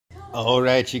All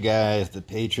right, you guys, the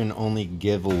patron only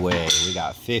giveaway. We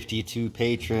got 52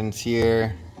 patrons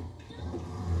here.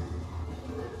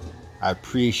 I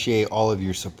appreciate all of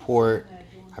your support.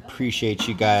 I appreciate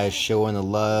you guys showing the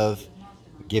love,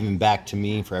 giving back to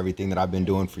me for everything that I've been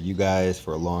doing for you guys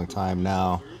for a long time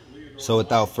now. So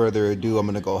without further ado, I'm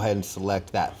going to go ahead and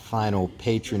select that final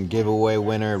patron giveaway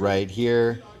winner right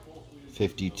here.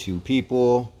 52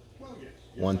 people.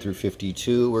 1 through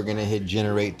 52. We're going to hit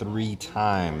generate 3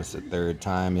 times. The third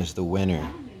time is the winner.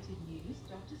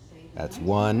 That's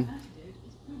 1,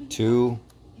 2,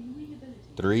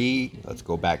 3. Let's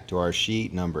go back to our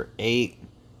sheet. Number 8.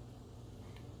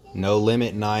 No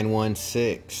Limit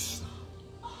 916.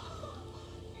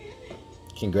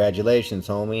 Congratulations,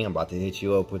 homie. I'm about to hit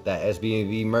you up with that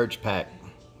SBV merch pack.